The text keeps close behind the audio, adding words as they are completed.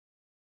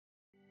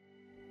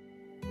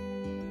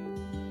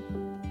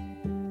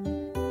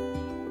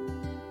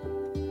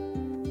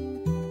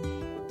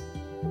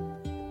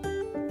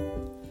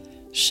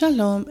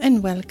Shalom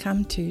and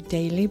welcome to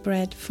Daily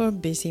Bread for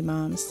Busy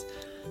Moms,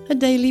 a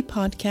daily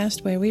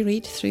podcast where we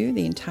read through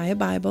the entire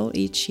Bible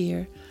each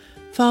year,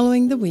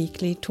 following the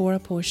weekly Torah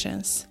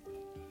portions.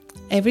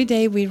 Every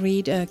day we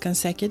read a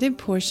consecutive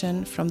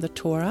portion from the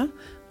Torah,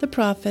 the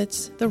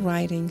prophets, the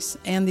writings,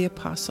 and the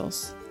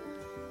apostles.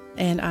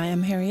 And I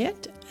am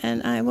Harriet,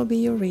 and I will be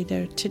your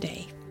reader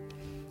today.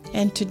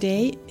 And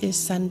today is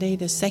Sunday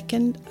the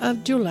 2nd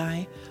of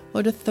July,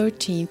 or the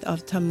 13th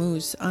of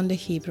Tamuz on the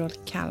Hebrew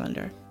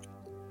calendar.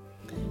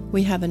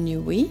 We have a new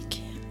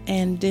week,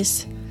 and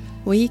this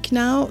week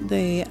now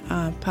the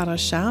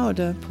parasha, or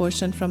the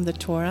portion from the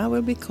Torah,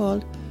 will be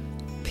called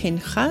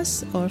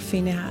Pinchas or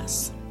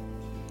Phinehas.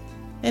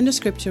 And the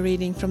scripture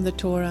reading from the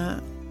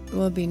Torah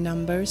will be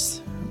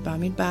Numbers,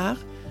 Bamidbar,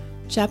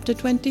 chapter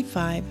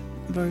 25,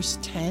 verse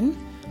 10,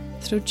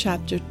 through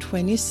chapter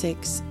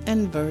 26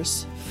 and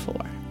verse 4.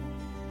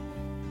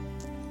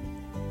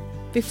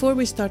 Before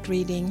we start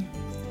reading,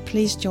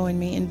 please join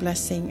me in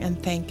blessing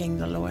and thanking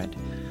the Lord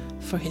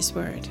for His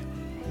word.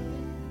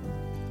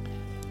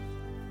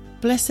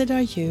 Blessed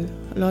are you,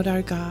 Lord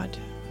our God,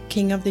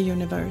 King of the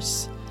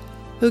universe,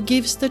 who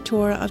gives the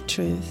Torah of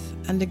truth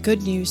and the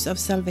good news of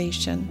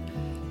salvation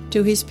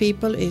to His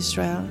people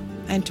Israel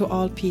and to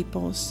all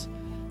peoples,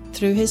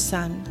 through His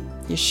Son,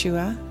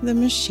 Yeshua the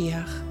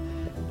Mashiach,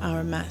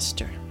 our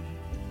Master.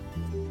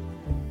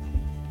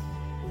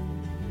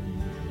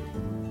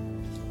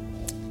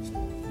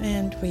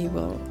 And we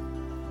will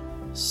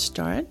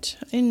start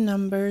in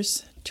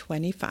Numbers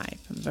 25,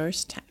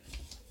 verse 10.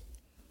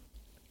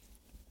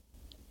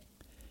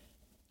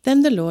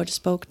 Then the Lord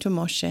spoke to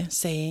Moshe,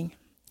 saying,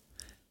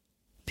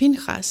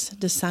 Pinchas,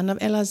 the son of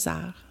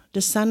Eleazar,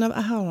 the son of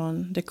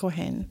Aharon the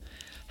Kohen,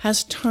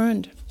 has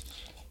turned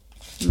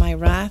my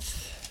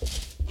wrath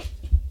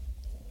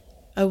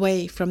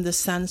away from the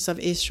sons of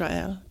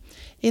Israel,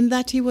 in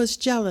that he was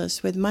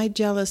jealous with my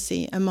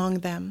jealousy among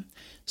them,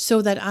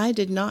 so that I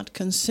did not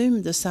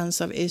consume the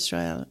sons of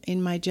Israel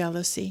in my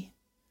jealousy.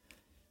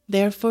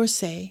 Therefore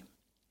say,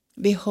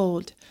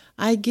 Behold,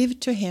 I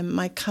give to him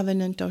my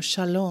covenant of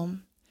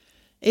shalom.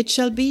 It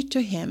shall be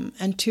to him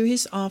and to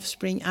his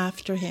offspring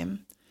after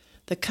him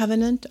the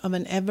covenant of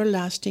an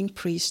everlasting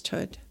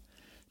priesthood,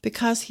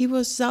 because he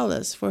was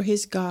zealous for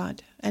his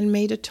God and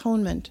made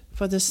atonement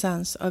for the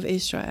sons of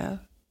Israel.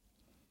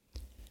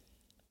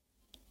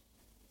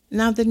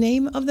 Now the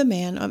name of the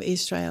man of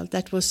Israel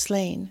that was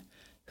slain,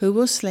 who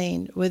was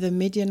slain with a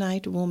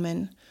Midianite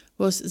woman,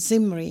 was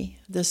Zimri,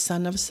 the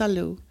son of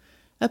Salu,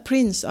 a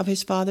prince of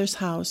his father's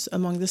house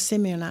among the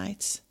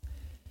Simeonites.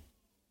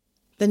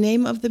 The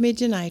name of the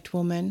Midianite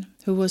woman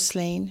who was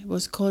slain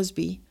was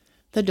Cosbi,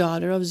 the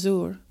daughter of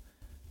Zur.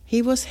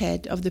 He was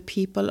head of the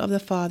people of the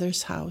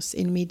father's house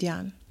in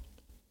Midian.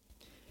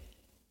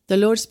 The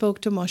Lord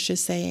spoke to Moshe,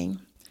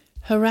 saying,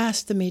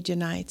 Harass the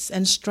Midianites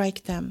and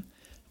strike them,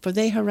 for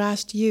they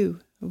harassed you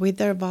with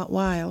their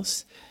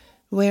wiles,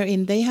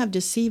 wherein they have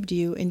deceived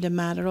you in the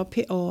matter of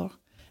Peor,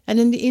 and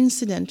in the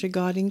incident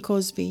regarding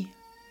Cosbi,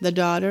 the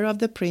daughter of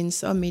the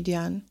prince of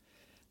Midian,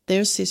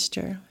 their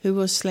sister, who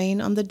was slain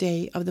on the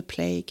day of the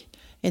plague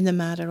in the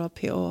matter of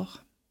Peor.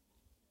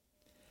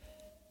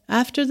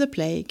 After the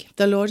plague,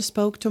 the Lord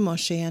spoke to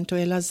Moshe and to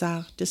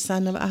Eleazar, the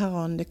son of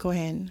Aharon the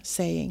Kohen,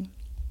 saying,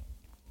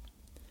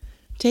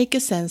 Take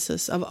a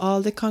census of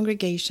all the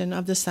congregation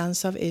of the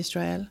sons of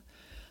Israel,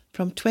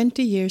 from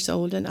 20 years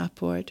old and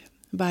upward,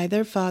 by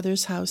their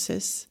fathers'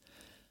 houses,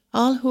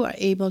 all who are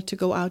able to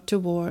go out to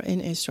war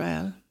in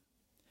Israel.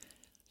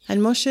 And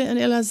Moshe and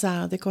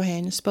Eleazar the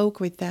Kohen spoke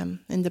with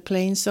them in the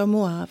plains of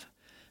Moab,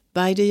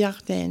 by the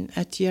Yarden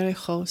at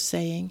Jericho,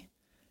 saying,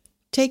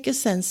 Take a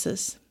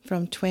census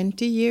from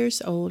 20 years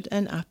old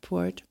and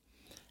upward,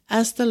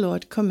 as the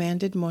Lord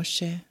commanded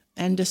Moshe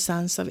and the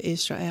sons of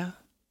Israel.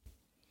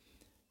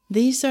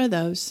 These are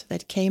those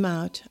that came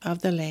out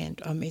of the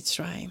land of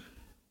Mitzrayim.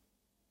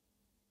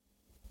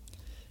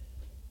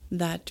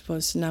 That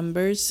was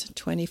Numbers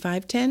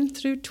 25:10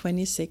 through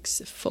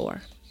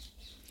 26:4.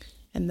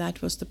 And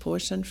that was the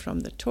portion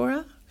from the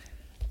Torah.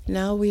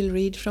 Now we'll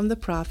read from the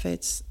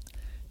prophets.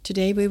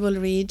 Today we will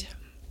read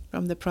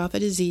from the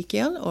prophet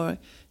Ezekiel, or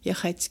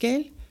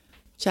Yechezkel,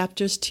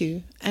 chapters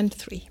 2 and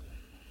 3.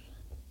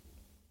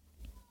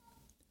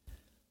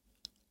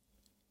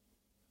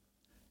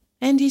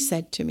 And he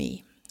said to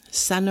me,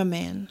 Son of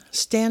man,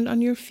 stand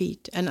on your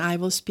feet, and I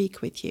will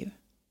speak with you.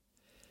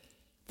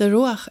 The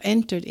Ruach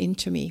entered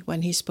into me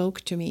when he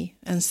spoke to me,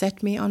 and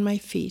set me on my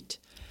feet,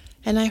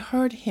 and I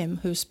heard him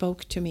who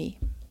spoke to me.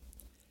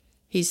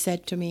 He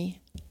said to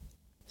me,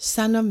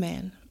 Son of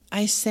man,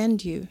 I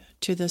send you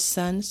to the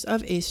sons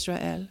of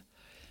Israel,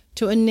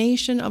 to a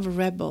nation of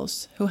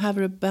rebels who have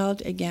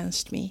rebelled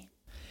against me.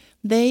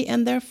 They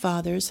and their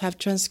fathers have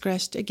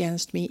transgressed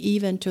against me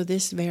even to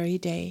this very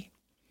day.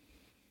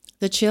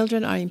 The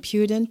children are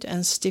impudent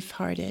and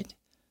stiff-hearted.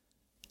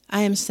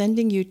 I am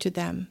sending you to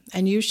them,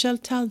 and you shall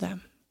tell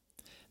them,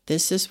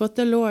 This is what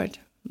the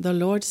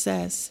Lord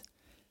says.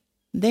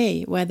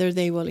 They, whether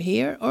they will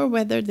hear or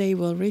whether they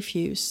will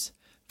refuse,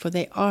 for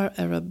they are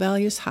a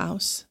rebellious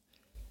house.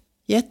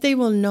 Yet they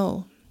will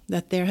know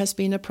that there has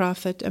been a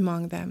prophet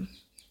among them.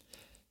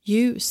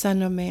 You,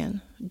 son of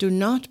man, do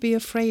not be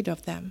afraid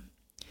of them,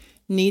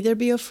 neither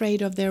be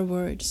afraid of their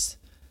words.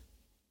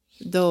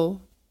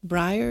 Though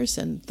briars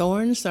and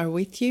thorns are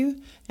with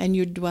you, and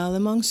you dwell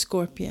among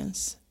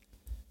scorpions,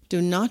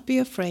 do not be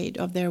afraid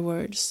of their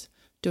words.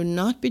 Do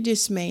not be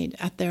dismayed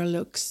at their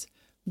looks,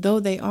 though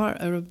they are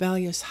a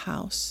rebellious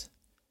house.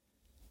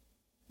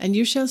 And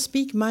you shall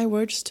speak my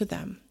words to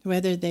them,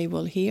 whether they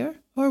will hear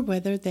or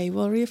whether they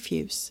will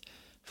refuse,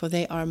 for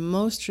they are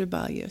most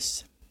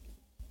rebellious.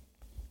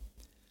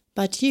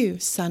 But you,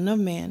 son of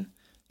man,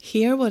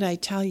 hear what I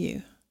tell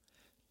you.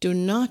 Do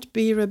not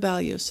be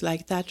rebellious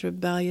like that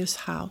rebellious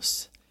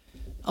house.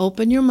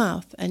 Open your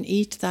mouth and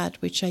eat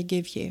that which I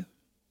give you.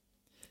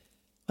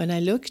 When I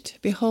looked,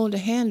 behold, a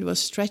hand was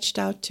stretched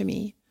out to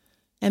me,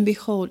 and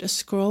behold, a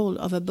scroll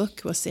of a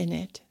book was in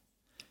it.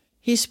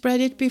 He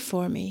spread it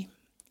before me.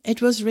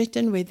 It was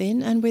written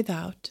within and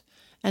without,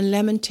 and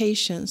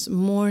lamentations,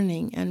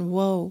 mourning, and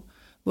woe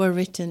were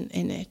written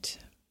in it.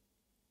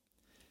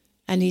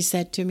 And he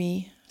said to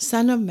me,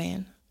 Son of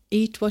man,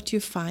 eat what you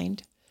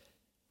find.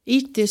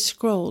 Eat this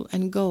scroll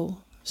and go,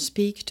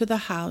 speak to the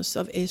house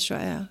of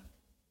Israel.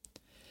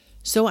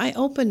 So I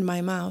opened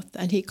my mouth,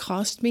 and he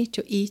caused me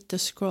to eat the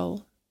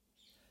scroll.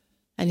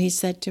 And he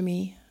said to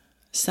me,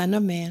 Son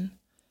of man,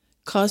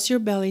 cause your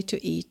belly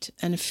to eat,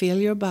 and fill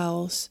your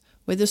bowels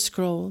with the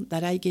scroll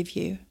that I give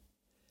you.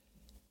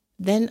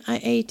 Then I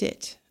ate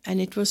it,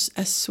 and it was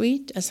as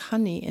sweet as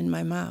honey in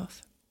my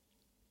mouth.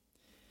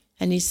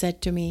 And he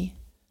said to me,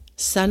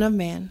 Son of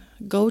man,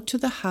 go to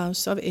the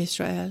house of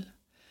Israel,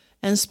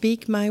 and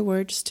speak my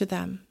words to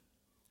them.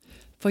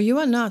 For you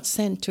are not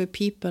sent to a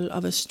people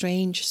of a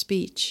strange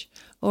speech,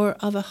 or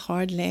of a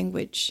hard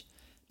language,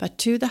 but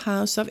to the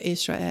house of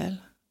Israel.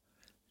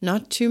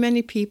 Not too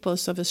many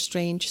peoples of a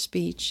strange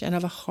speech and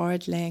of a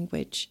hard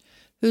language,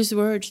 whose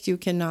words you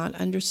cannot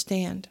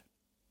understand.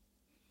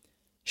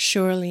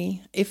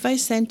 Surely, if I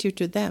sent you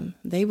to them,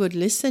 they would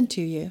listen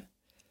to you.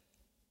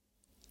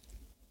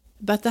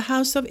 But the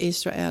house of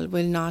Israel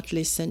will not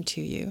listen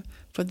to you,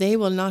 for they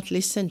will not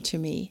listen to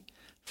me.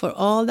 For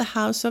all the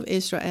house of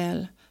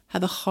Israel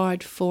have a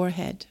hard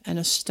forehead and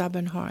a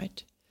stubborn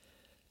heart.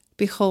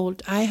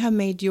 Behold, I have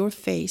made your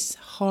face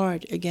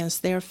hard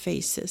against their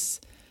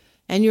faces,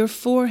 and your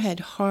forehead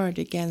hard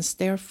against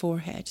their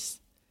foreheads.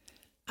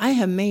 I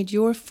have made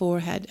your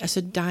forehead as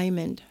a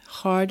diamond,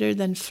 harder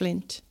than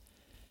flint.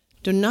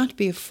 Do not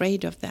be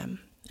afraid of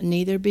them,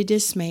 neither be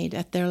dismayed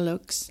at their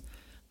looks,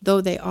 though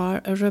they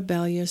are a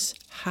rebellious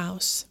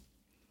house.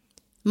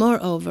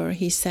 Moreover,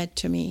 he said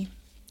to me,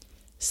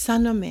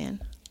 Son of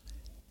man,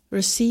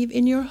 receive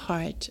in your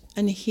heart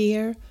and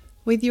hear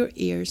with your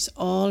ears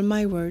all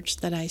my words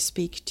that I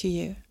speak to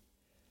you.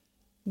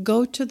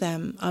 Go to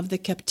them of the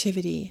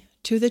captivity,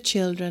 to the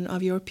children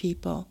of your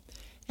people,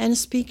 and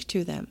speak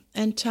to them,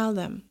 and tell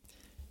them,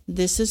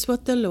 This is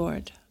what the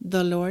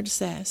Lord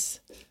says,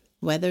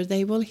 whether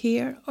they will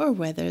hear or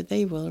whether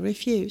they will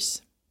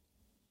refuse.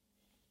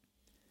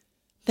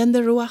 Then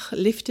the Ruach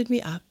lifted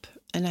me up,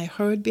 and I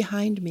heard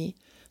behind me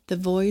the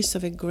voice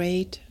of a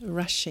great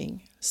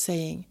rushing,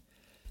 saying,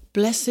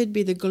 Blessed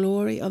be the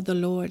glory of the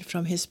Lord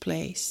from his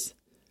place.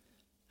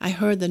 I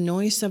heard the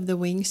noise of the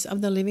wings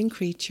of the living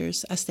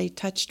creatures as they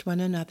touched one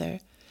another,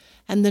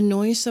 and the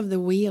noise of the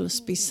wheels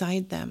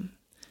beside them,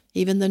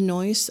 even the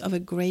noise of a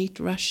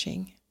great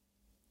rushing.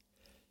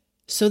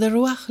 So the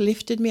Ruach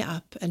lifted me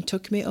up and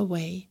took me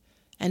away,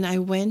 and I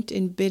went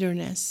in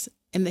bitterness,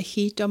 in the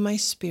heat of my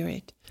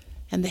spirit,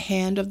 and the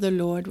hand of the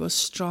Lord was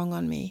strong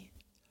on me.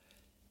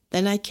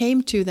 Then I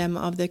came to them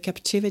of the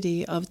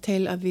captivity of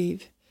Tel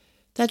Aviv,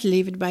 that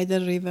lived by the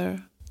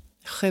river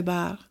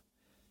Chebar,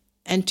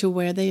 and to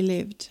where they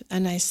lived,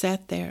 and I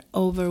sat there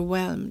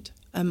overwhelmed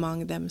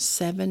among them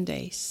 7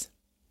 days.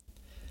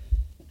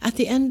 At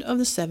the end of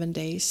the 7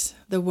 days,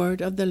 the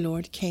word of the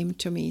Lord came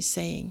to me,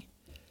 saying,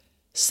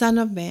 Son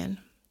of man,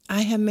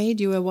 I have made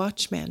you a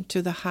watchman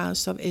to the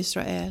house of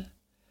Israel.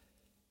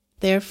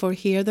 Therefore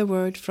hear the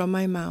word from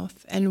my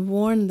mouth, and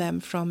warn them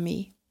from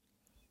me.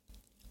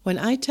 When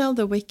I tell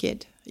the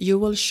wicked, you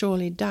will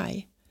surely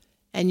die,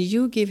 and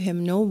you give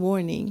him no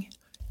warning,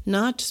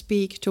 not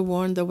speak to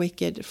warn the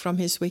wicked from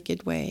his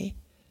wicked way,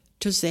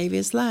 to save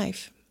his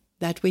life,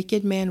 that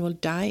wicked man will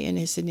die in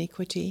his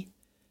iniquity,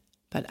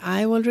 but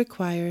I will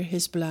require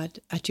his blood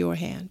at your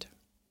hand.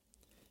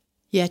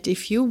 Yet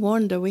if you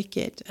warn the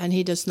wicked, and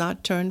he does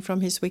not turn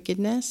from his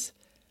wickedness,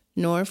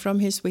 nor from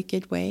his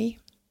wicked way,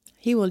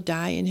 he will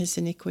die in his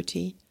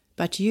iniquity,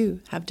 but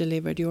you have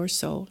delivered your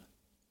soul.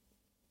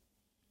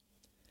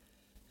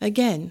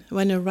 Again,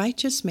 when a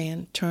righteous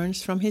man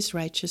turns from his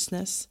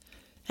righteousness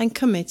and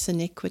commits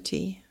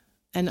iniquity,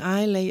 and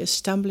I lay a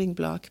stumbling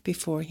block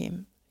before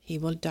him, he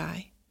will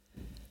die.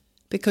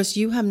 Because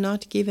you have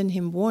not given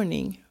him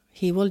warning,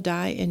 he will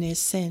die in his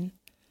sin,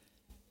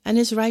 and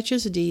his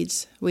righteous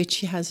deeds which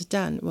he has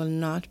done will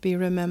not be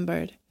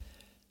remembered,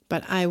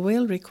 but I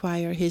will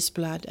require his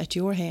blood at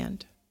your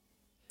hand.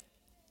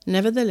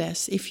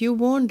 Nevertheless, if you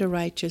warn the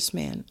righteous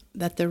man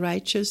that the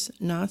righteous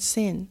not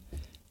sin,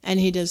 and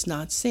he does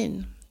not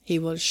sin, he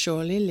will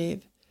surely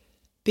live,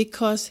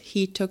 because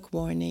he took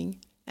warning,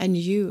 and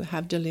you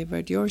have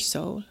delivered your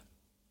soul.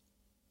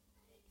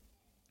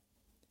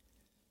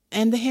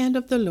 And the hand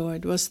of the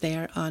Lord was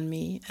there on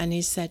me, and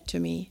he said to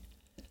me,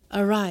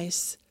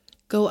 Arise,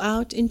 go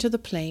out into the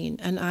plain,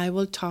 and I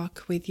will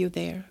talk with you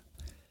there.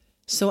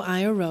 So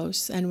I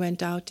arose and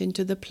went out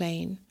into the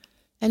plain,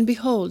 and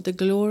behold, the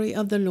glory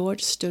of the Lord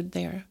stood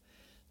there,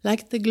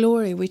 like the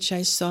glory which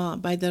I saw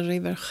by the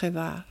river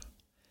Chebar,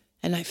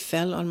 and I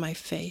fell on my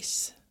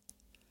face.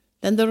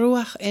 Then the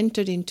Ruach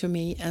entered into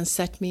me and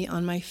set me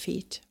on my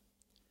feet.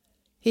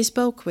 He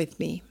spoke with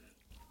me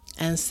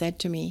and said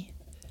to me,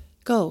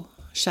 Go,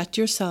 shut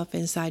yourself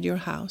inside your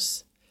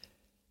house.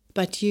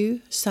 But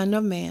you, son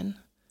of man,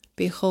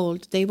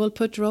 behold, they will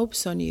put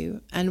ropes on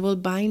you and will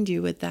bind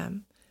you with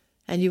them,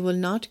 and you will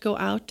not go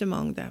out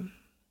among them.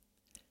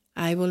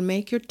 I will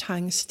make your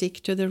tongue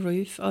stick to the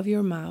roof of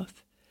your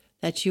mouth,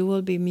 that you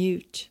will be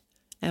mute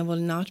and will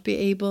not be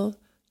able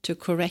to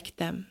correct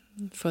them,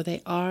 for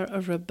they are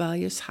a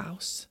rebellious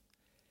house.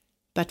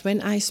 But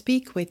when I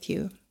speak with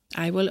you,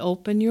 I will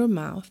open your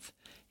mouth,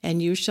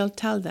 and you shall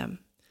tell them,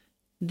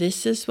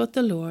 This is what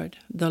the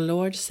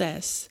Lord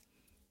says.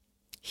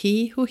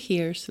 He who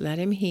hears, let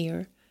him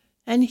hear,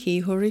 and he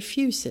who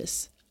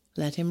refuses,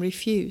 let him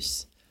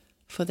refuse,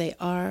 for they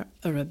are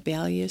a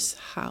rebellious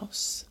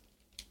house.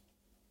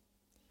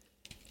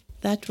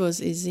 That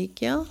was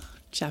Ezekiel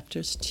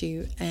chapters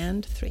 2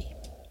 and 3.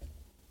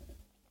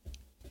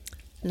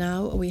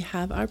 Now we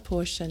have our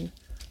portion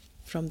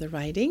from the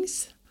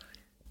writings,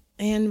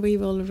 and we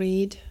will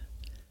read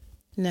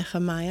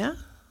Nehemiah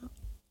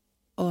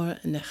or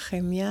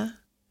Nehemiah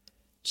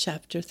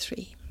chapter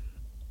 3.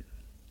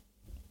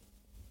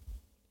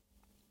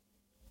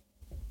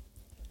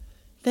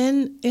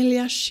 Then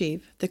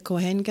Eliashiv the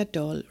Kohen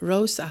Gadol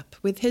rose up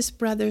with his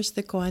brothers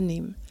the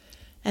Kohanim,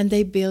 and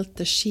they built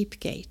the sheep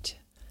gate.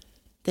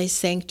 They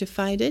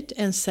sanctified it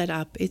and set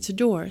up its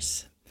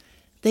doors.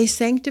 They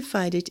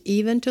sanctified it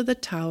even to the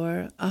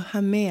tower of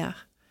Hameach,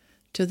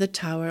 to the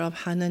tower of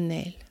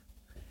Hananel.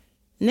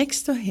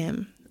 Next to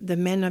him, the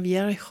men of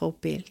Jericho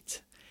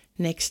built.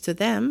 Next to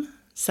them,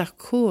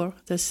 Zakur,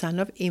 the son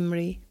of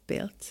Imri,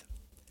 built.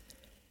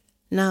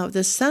 Now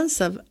the sons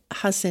of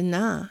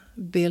Hasenah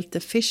built the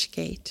fish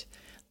gate.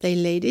 They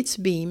laid its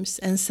beams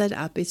and set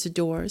up its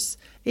doors,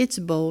 its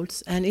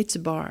bolts, and its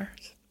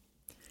bars.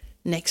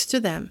 Next to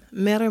them,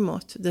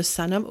 Meremoth, the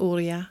son of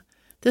Uriah,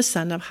 the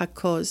son of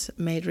Hakoz,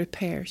 made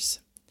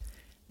repairs.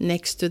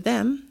 Next to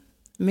them,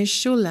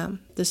 Meshulam,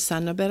 the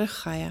son of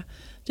Berechiah,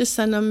 the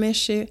son of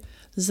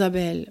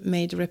Meshezabel,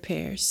 made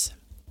repairs.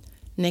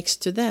 Next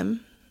to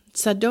them,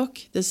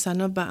 Tzadok, the son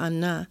of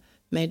Baanah,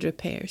 made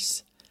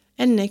repairs.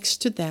 And next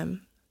to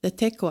them, the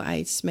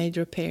Tekoites made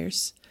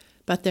repairs,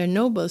 but their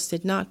nobles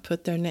did not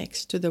put their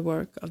necks to the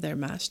work of their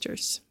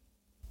masters.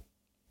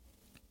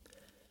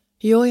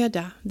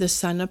 Joiada, the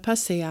son of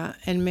Paseah,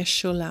 and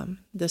Meshulam,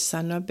 the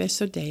son of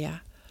Besodeiah,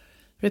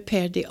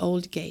 repaired the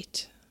old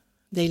gate.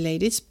 They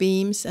laid its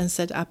beams and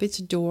set up its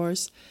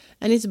doors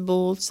and its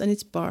bolts and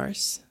its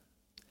bars.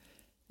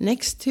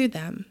 Next to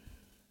them,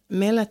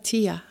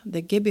 Melatiah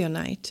the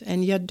Gibeonite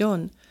and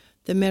Yadon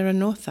the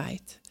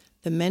Meronothite,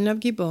 the men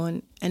of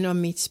Gibeon and of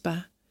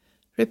Mitzpah,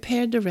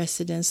 repaired the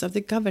residence of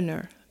the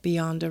governor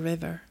beyond the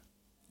river.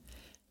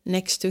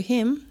 Next to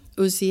him,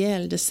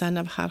 Uzziel the son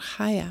of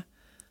Harhaiah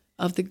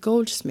of the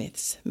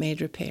goldsmiths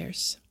made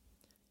repairs.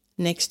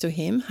 Next to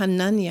him,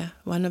 Hananiah,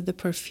 one of the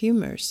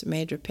perfumers,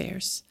 made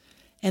repairs,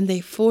 and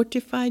they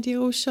fortified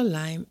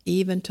Jerusalem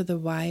even to the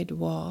wide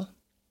wall.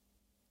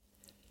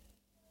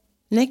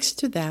 Next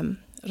to them,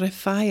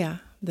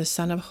 Rephaiah, the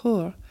son of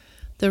Hur,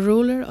 the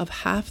ruler of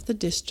half the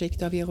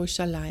district of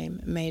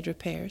Jerusalem, made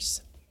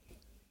repairs.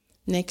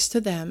 Next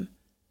to them,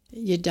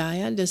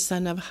 Jediah, the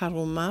son of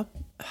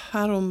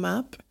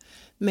Harumap,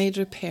 made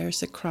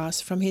repairs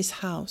across from his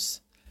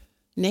house.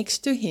 Next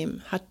to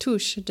him,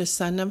 Hattush, the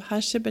son of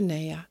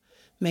Hashabneah,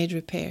 made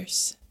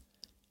repairs.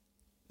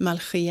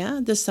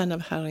 Malchiah, the son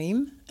of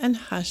Harim, and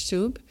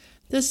Hashub,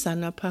 the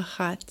son of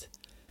Pahat,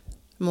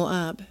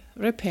 Moab,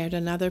 repaired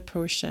another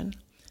portion,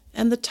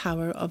 and the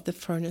tower of the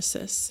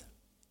furnaces.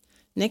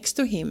 Next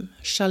to him,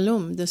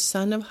 Shallum, the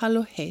son of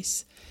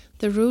Halohes,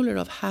 the ruler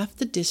of half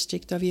the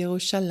district of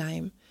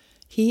Jerusalem,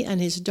 he and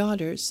his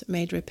daughters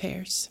made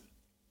repairs.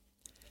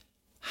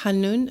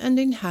 Hanun and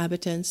the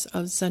inhabitants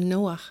of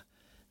Zanoach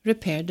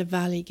repaired the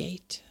valley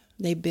gate.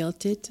 They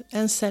built it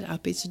and set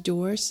up its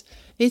doors,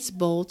 its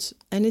bolts,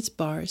 and its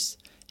bars,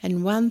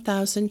 and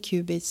 1,000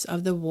 cubits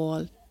of the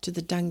wall to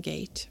the dung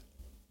gate.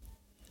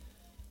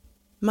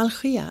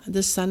 Malchiah,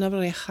 the son of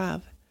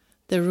Rechav,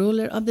 the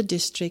ruler of the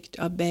district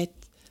of Beth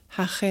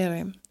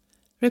Hacherem,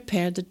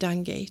 repaired the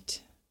dung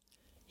gate.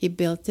 He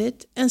built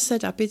it and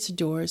set up its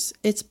doors,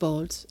 its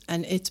bolts,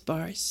 and its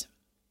bars.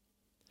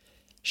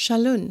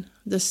 Shallun,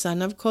 the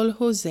son of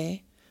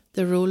Kol-Hoseh,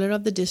 the ruler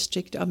of the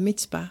district of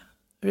Mitzpah,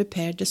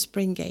 repaired the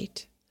spring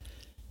gate.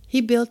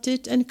 He built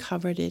it and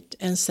covered it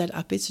and set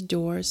up its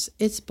doors,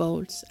 its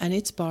bolts, and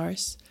its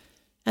bars,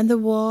 and the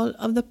wall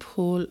of the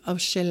pool of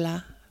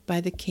Shelah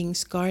by the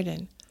king's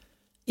garden,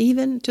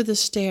 even to the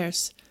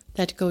stairs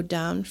that go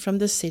down from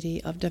the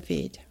city of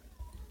David.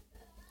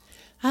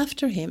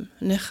 After him,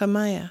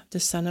 Nehemiah, the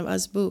son of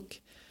Azbuk,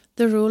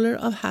 the ruler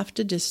of half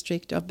the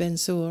district of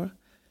Ben-Zur,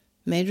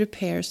 made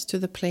repairs to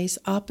the place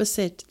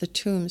opposite the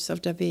tombs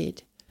of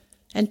David,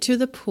 and to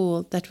the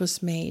pool that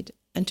was made,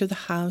 and to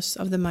the house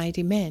of the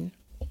mighty men.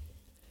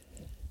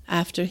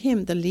 After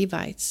him, the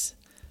Levites,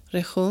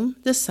 Rehum,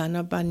 the son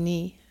of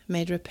Bani,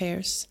 made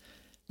repairs.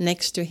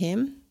 Next to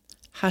him,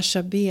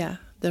 Hashabiah,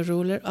 the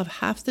ruler of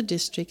half the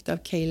district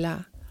of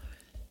Keilah,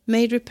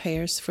 made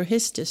repairs for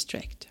his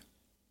district.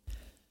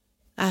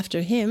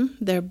 After him,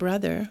 their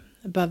brother,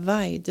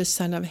 Bavai, the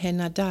son of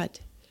Henadad,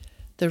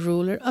 the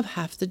ruler of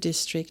half the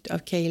district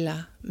of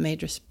Keilah,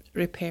 made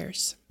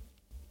repairs.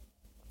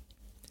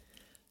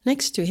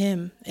 Next to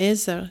him,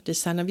 Ezer, the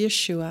son of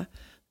Yeshua,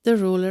 the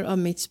ruler of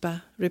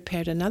Mitzpah,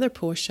 repaired another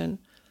portion,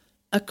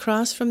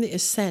 across from the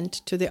ascent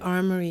to the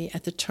armory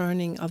at the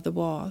turning of the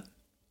wall.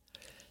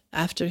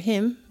 After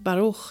him,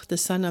 Baruch, the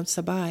son of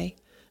Sabai,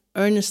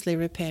 earnestly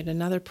repaired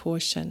another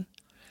portion,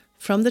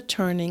 from the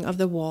turning of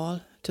the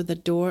wall to the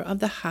door of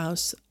the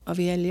house of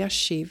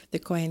Eliashiv, the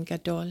Kohen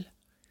Gadol.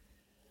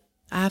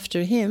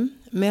 After him,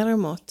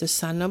 Meremot, the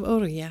son of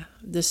Uriah,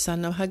 the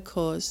son of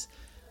Hakkoz,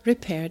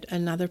 repaired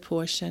another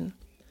portion,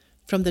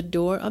 from the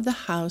door of the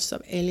house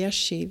of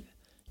Eliashiv,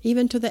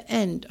 even to the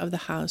end of the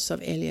house of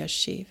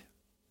Eliashiv.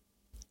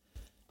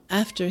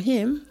 After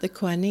him, the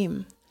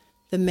Kohanim,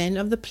 the men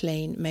of the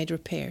plain, made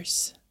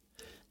repairs.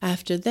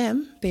 After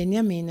them,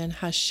 Benjamin and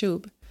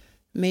Hashub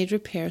made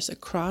repairs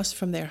across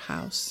from their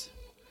house.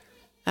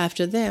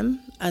 After them,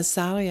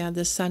 Azariah,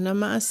 the son of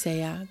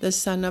Maaseiah, the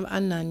son of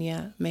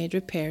Ananiah, made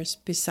repairs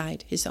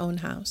beside his own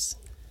house.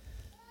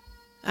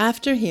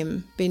 After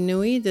him,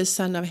 Binui, the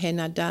son of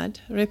Henadad,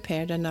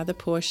 repaired another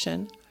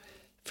portion,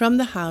 from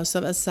the house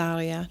of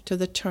Azariah to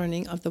the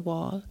turning of the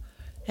wall,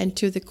 and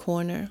to the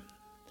corner.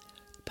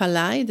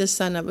 Palai, the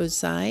son of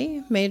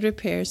Uzai, made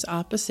repairs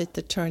opposite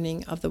the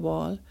turning of the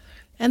wall,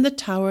 and the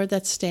tower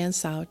that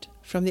stands out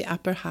from the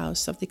upper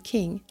house of the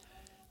king,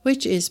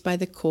 which is by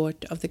the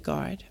court of the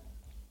guard.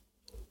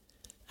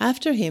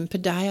 After him,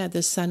 Pedaiah,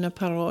 the son of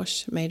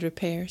Parosh, made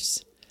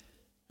repairs.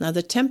 Now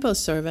the temple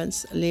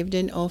servants lived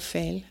in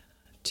Ophel,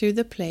 to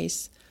the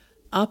place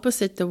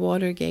opposite the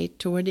water gate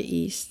toward the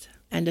east,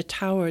 and the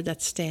tower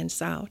that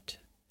stands out.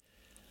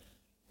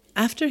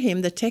 After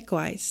him, the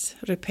Tekoites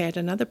repaired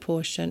another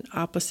portion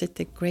opposite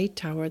the great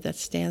tower that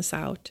stands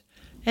out,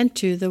 and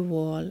to the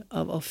wall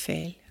of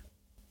Ophel.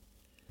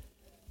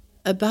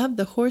 Above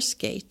the horse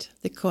gate,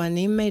 the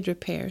Kohanim made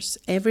repairs,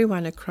 every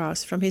one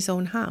across from his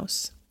own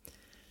house.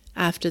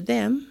 After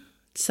them,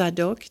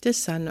 Tzadok, the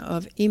son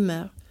of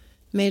Immer,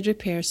 made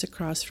repairs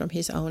across from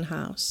his own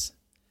house.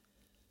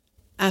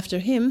 After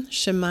him,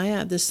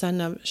 Shemaiah, the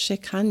son of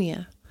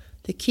Shechaniah,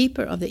 the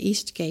keeper of the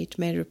east gate,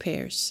 made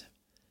repairs.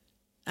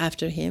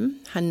 After him,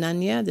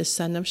 Hananiah, the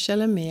son of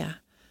Shelemiah,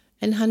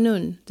 and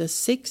Hanun, the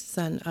sixth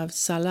son of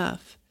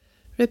Salaph,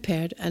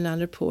 repaired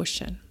another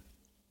portion.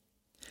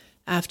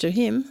 After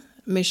him,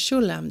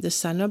 Meshulam, the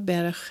son of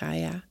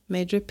Berechiah,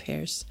 made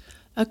repairs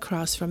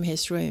across from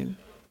his room.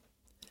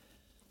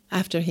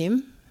 After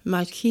him,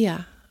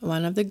 Malchiah,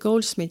 one of the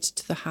goldsmiths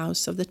to the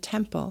house of the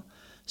temple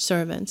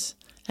servants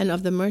and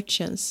of the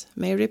merchants,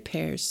 made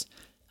repairs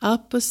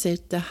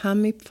opposite the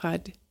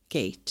Hamipad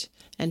gate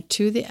and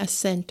to the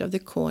ascent of the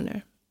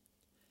corner.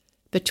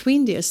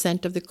 Between the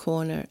ascent of the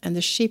corner and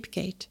the sheep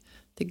gate,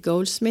 the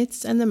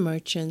goldsmiths and the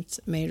merchants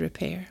made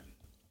repair.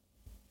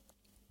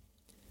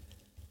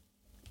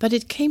 But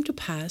it came to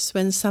pass,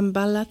 when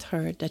Sanballat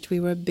heard that we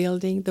were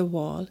building the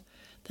wall,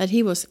 that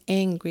he was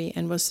angry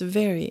and was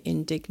very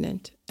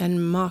indignant,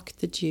 and mocked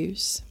the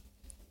Jews.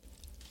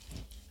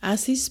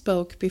 As he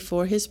spoke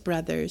before his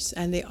brothers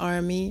and the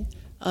army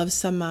of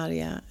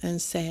Samaria,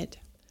 and said,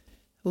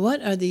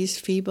 "What are these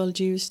feeble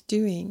Jews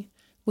doing?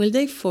 Will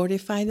they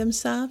fortify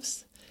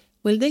themselves?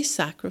 Will they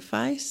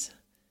sacrifice?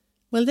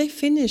 Will they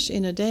finish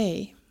in a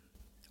day?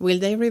 Will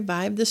they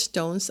revive the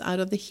stones out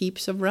of the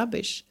heaps of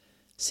rubbish,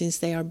 since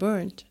they are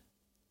burnt?"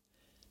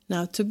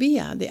 Now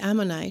Tobiah the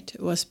Ammonite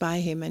was by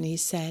him, and he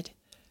said,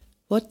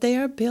 "What they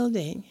are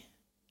building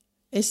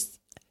is,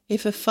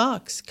 if a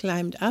fox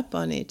climbed up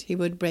on it, he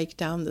would break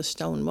down the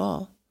stone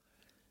wall.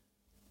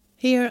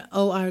 Hear,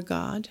 O our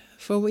God,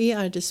 for we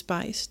are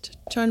despised.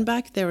 Turn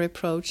back their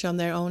reproach on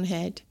their own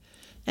head,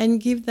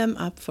 and give them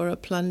up for a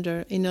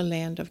plunder in a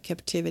land of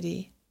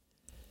captivity.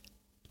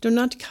 Do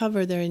not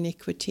cover their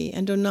iniquity,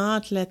 and do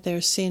not let their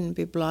sin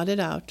be blotted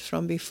out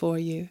from before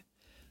you,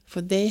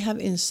 for they have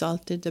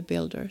insulted the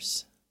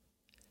builders."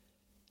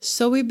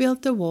 So we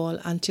built the wall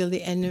until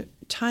the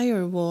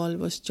entire wall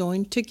was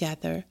joined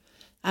together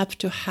up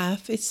to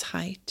half its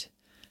height,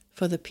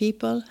 for the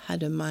people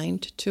had a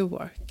mind to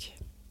work.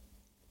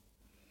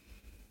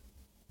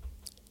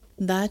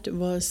 That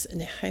was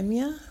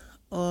Nehemiah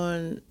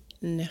on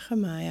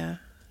Nehemiah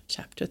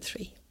chapter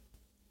 3.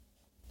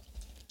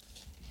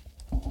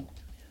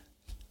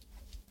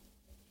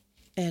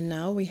 And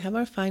now we have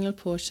our final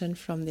portion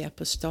from the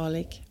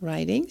Apostolic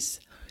Writings,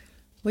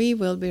 We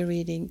will be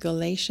reading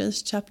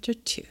Galatians chapter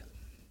 2.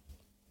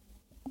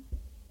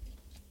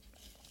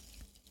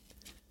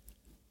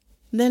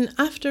 Then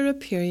after a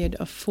period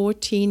of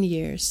 14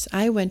 years,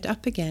 I went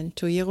up again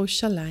to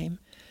Jerusalem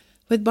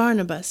with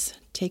Barnabas,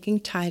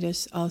 taking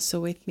Titus also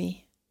with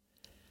me.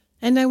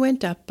 And I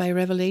went up by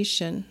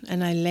revelation,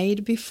 and I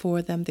laid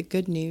before them the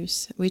good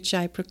news, which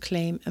I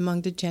proclaim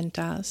among the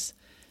Gentiles,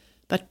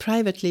 but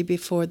privately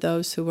before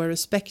those who were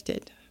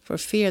respected, for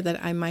fear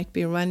that I might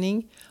be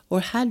running,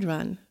 or had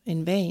run,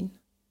 in vain.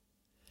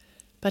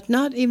 But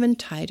not even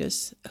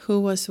Titus, who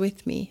was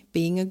with me,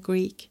 being a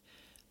Greek,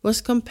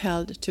 was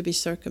compelled to be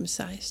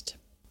circumcised.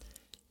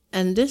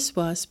 And this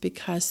was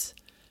because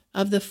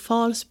of the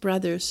false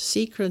brothers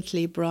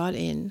secretly brought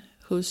in,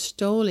 who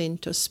stole in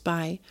to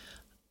spy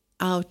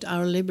out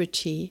our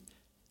liberty,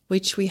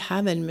 which we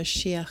have in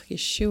Mashiach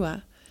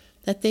Yeshua,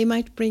 that they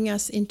might bring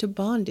us into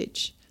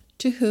bondage,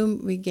 to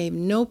whom we gave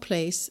no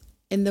place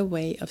in the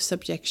way of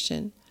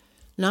subjection,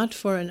 not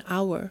for an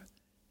hour,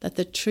 that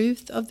the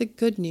truth of the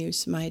good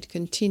news might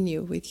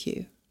continue with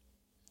you.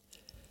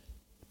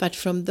 But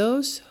from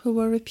those who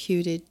were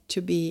reputed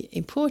to be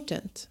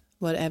important,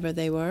 whatever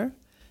they were,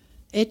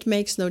 it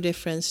makes no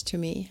difference to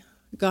me.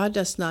 God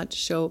does not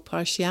show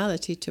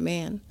partiality to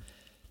man.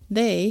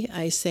 They,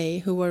 I say,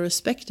 who were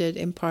respected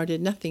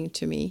imparted nothing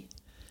to me.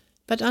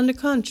 But on the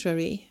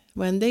contrary,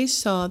 when they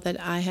saw that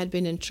I had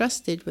been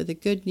entrusted with the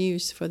good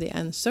news for the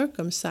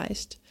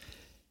uncircumcised,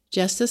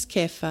 just as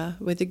Kepha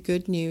with the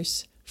good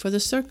news for the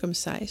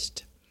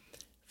circumcised.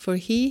 For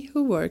he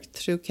who worked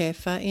through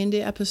Kepha in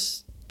the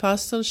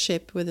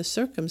apostleship with the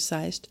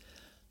circumcised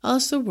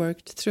also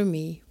worked through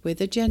me with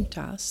the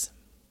Gentiles.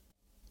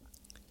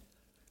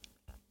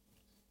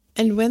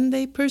 And when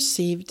they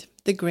perceived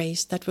the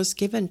grace that was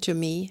given to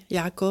me,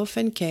 Yaakov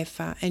and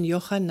Kepha and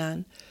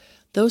Yohanan,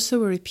 those who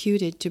were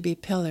reputed to be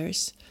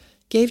pillars,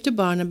 gave to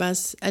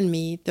Barnabas and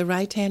me the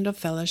right hand of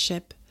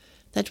fellowship,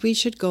 that we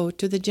should go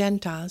to the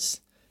Gentiles,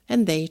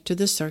 and they to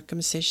the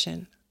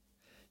circumcision.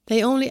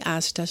 They only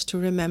asked us to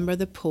remember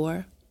the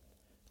poor,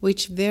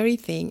 which very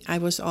thing I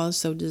was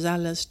also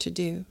zealous to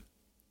do.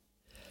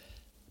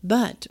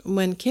 But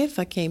when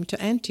Kepha came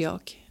to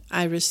Antioch,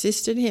 I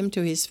resisted him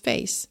to his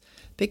face,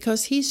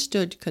 because he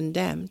stood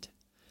condemned.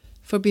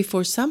 For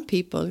before some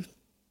people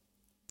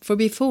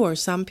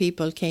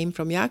came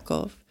from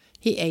Yaakov,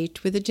 he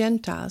ate with the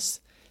Gentiles,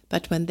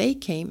 but when they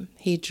came,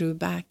 he drew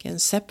back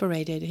and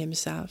separated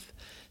himself,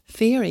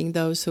 fearing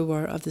those who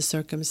were of the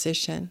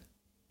circumcision.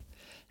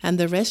 And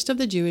the rest of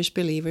the Jewish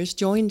believers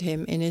joined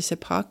him in his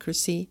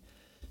hypocrisy,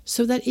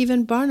 so that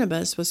even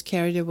Barnabas was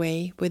carried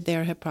away with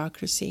their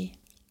hypocrisy.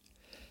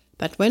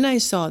 But when I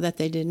saw that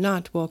they did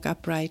not walk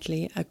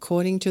uprightly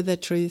according to the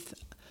truth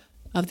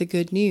of the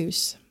good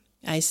news,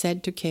 I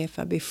said to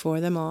Kepha before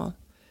them all,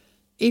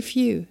 If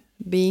you,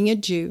 being a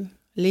Jew,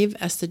 live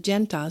as the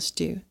Gentiles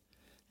do,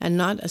 and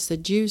not as the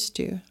Jews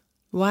do,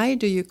 why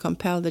do you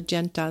compel the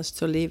Gentiles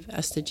to live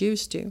as the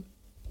Jews do?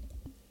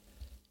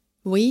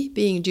 We,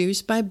 being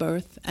Jews by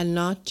birth, and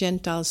not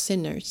Gentile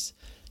sinners,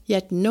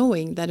 yet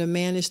knowing that a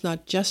man is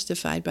not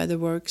justified by the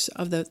works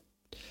of the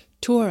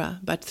Torah,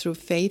 but through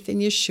faith in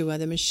Yeshua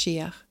the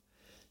Mashiach,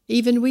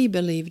 even we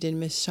believed in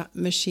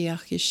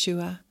Mashiach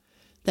Yeshua,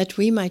 that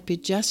we might be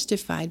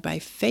justified by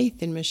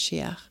faith in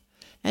Mashiach,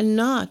 and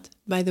not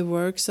by the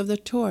works of the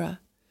Torah,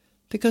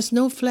 because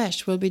no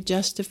flesh will be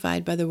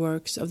justified by the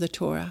works of the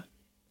Torah.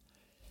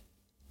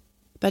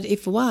 But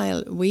if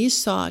while we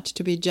sought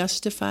to be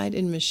justified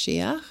in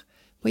Mashiach,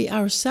 we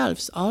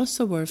ourselves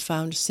also were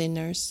found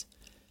sinners,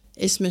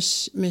 is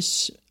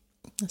Mashiach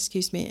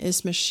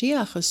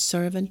a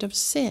servant of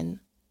sin?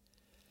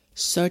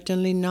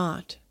 Certainly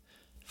not.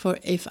 For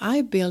if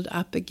I build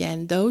up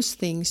again those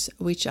things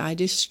which I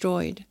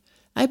destroyed,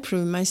 I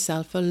prove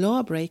myself a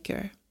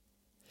lawbreaker.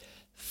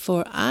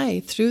 For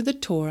I, through the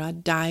Torah,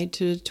 died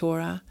to the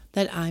Torah,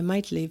 that I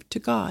might live to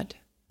God.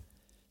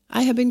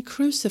 I have been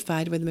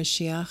crucified with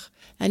Mashiach,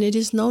 and it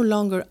is no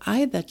longer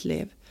I that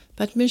live,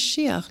 but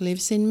Mashiach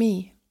lives in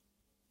me.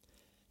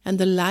 And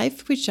the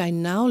life which I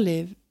now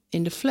live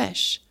in the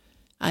flesh,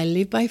 I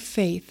live by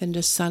faith in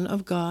the Son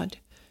of God,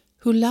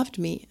 who loved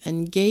me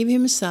and gave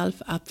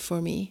himself up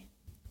for me.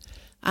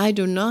 I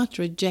do not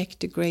reject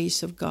the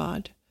grace of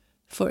God,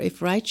 for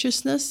if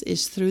righteousness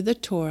is through the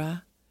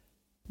Torah,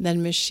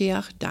 then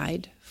Mashiach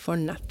died for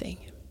nothing.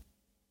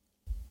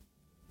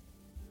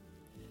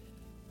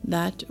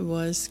 That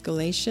was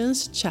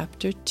Galatians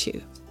chapter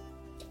 2.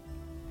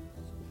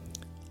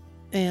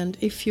 And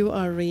if you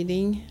are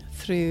reading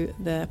through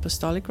the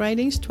apostolic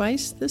writings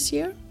twice this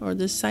year, or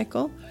this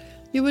cycle,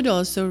 you would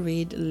also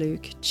read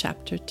Luke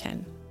chapter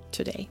 10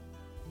 today.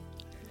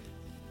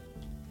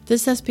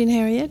 This has been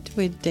Harriet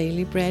with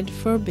Daily Bread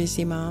for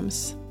Busy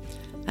Moms.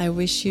 I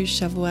wish you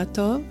Shavua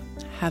Tov.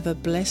 Have a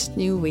blessed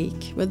new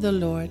week with the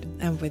Lord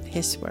and with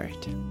His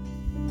Word.